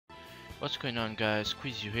What's going on, guys?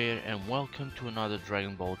 Quizu here and welcome to another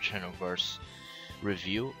Dragon Ball Xenoverse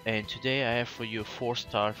review. And today I have for you a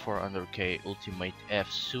 4-star 400k Ultimate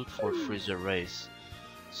F suit for Frieza Race.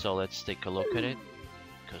 So let's take a look at it.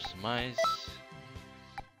 Customize,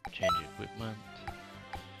 change equipment,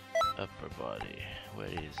 upper body, where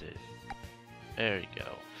is it? There you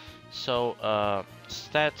go. So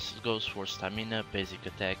stats goes for stamina, basic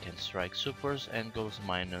attack and strike supers, and goes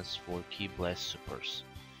minus for ki blast supers.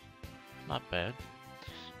 Not bad.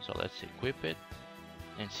 So let's equip it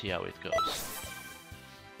and see how it goes.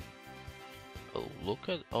 Oh, look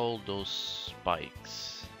at all those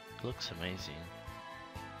spikes. It looks amazing.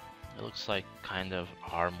 It looks like kind of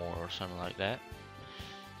armor or something like that.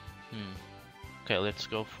 Okay, let's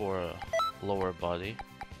go for a lower body.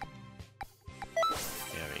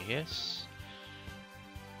 There he is.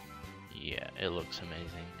 Yeah, it looks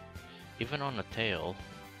amazing. Even on the tail,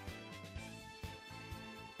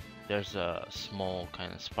 there's a small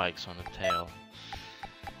kind of spikes on the tail.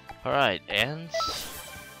 Alright, hands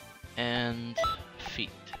and feet.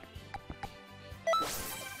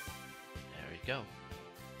 There we go.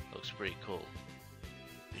 Looks pretty cool.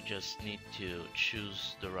 You just need to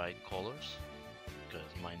choose the right colors, because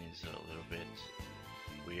mine is a little bit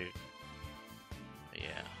weird. But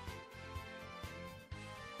yeah.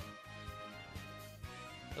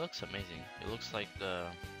 It looks amazing. It looks like the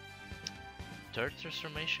third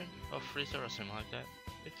transformation of Frieza or something like that.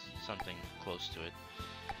 It's something close to it.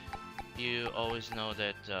 You always know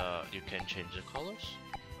that you can change the colors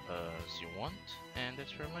as you want, and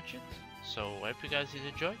that's pretty much it. So I hope you guys did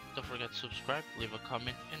enjoy. Don't forget to subscribe, leave a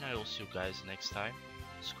comment, and I will see you guys next time.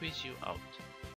 Squeeze you out.